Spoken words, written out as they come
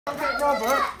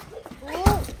Robert.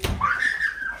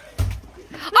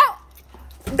 Oh!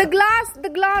 The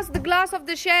glass of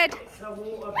the shed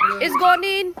is gone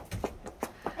in.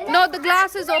 No, the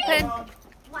glass is open.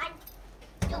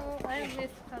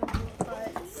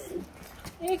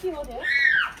 Get your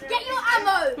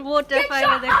ammo! Water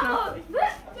fire ammo!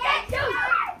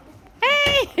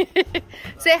 Hey!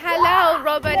 Say hello,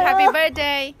 Robert. Happy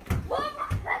birthday.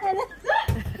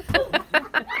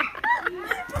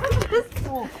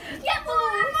 Get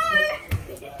more ammo!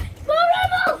 More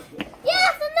ammo!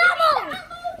 Yes, an ammo!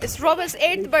 It's Robert's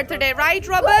 8th birthday, right,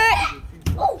 Robert?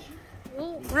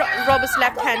 Robert's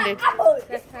left-handed.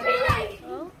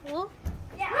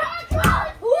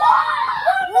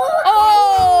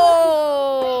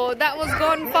 Oh, that was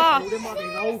gone far.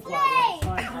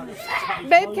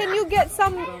 Babe, can you get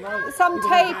some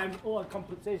tape?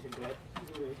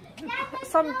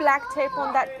 Some black tape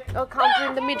on that counter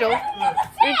in the middle.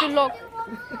 Need to look.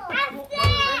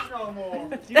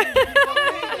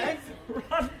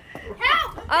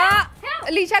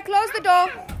 Alicia, close the door.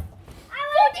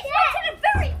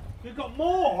 You've got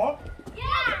more? Yeah,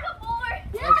 I've got more.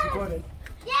 Where's she got it?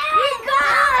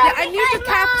 Yeah, I need to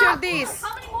capture this.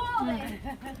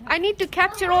 I need to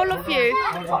capture all of you.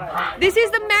 This is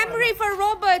the memory for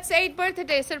Robert's 8th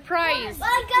birthday surprise.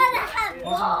 We're gonna have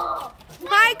more.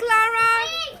 Hi, Clara.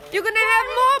 You're gonna have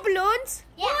more balloons?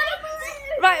 Yeah.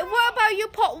 Right, what about you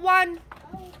put one?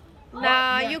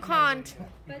 Nah, you can't.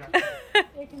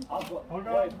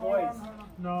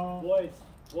 No. Boys.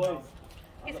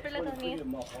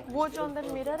 वो जो अंदर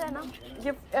mirror है ना,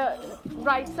 ये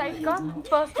right side का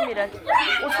first mirror,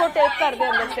 उसको tape कर दे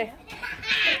अंदर से.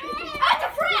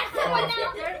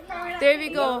 There we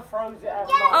go.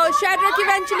 Oh, Shadrach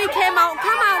eventually came out.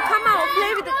 Come out,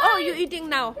 play with it. Oh, you're eating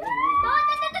now.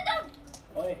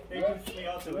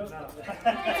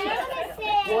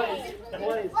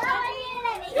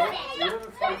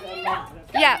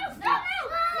 Yeah.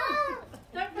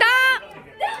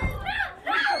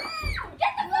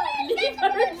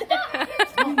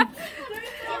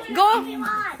 Go,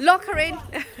 lock her in.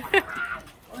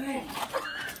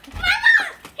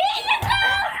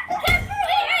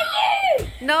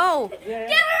 No.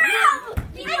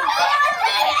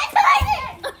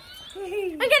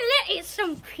 I'm gonna let it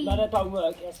some pee. No, that don't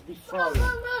work. It has to be thrown.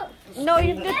 No,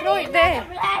 you have to throw it there.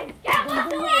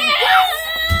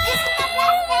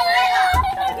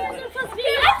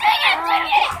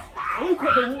 Who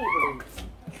got the water?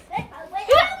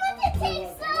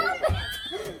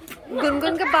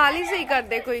 Gungun का बाल ही सही कर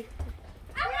दे कोई.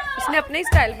 उसने अपने ही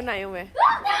style बनाए हुए हैं.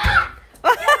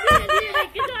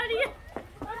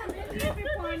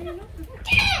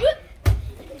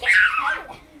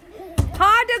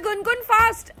 Harder, Gungun,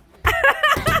 fast.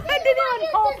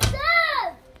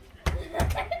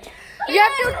 You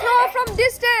have to throw from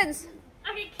distance.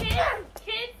 Okay,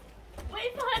 kids,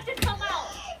 wait for her to come out.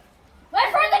 Wait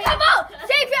for her to come out.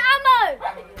 Save your ammo.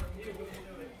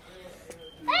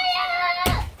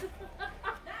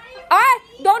 Alright,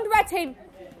 don't wet him.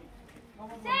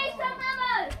 Save some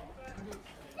ammo.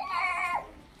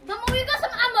 Mama, we got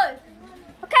some ammo.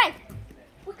 Okay,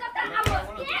 we got that ammo.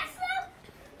 Yes.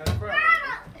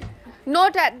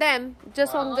 Not at them,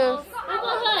 just on the. How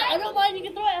about her? I don't mind. You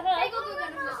can throw it at her. Hey, go.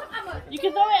 You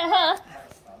can throw it at her.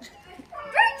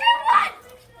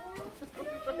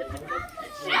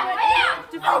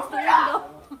 3, 2, 1.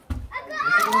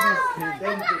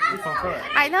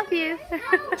 I love you.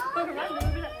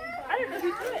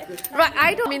 Right,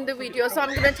 I don't in the video, so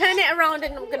I'm gonna turn it around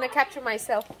and I'm gonna capture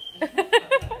myself.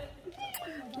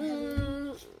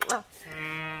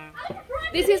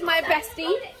 This is my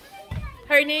bestie.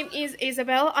 Her name is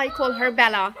Isabel. I call her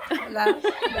Bella. In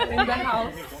the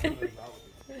house.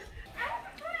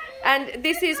 And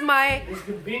this is my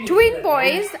twin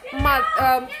boys'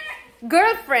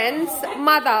 girlfriend's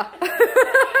mother.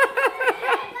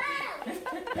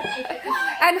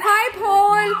 And hi,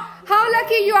 Paul. How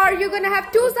lucky you are. You're going to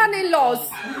have 2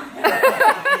 son-in-laws.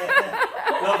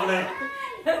 Lovely.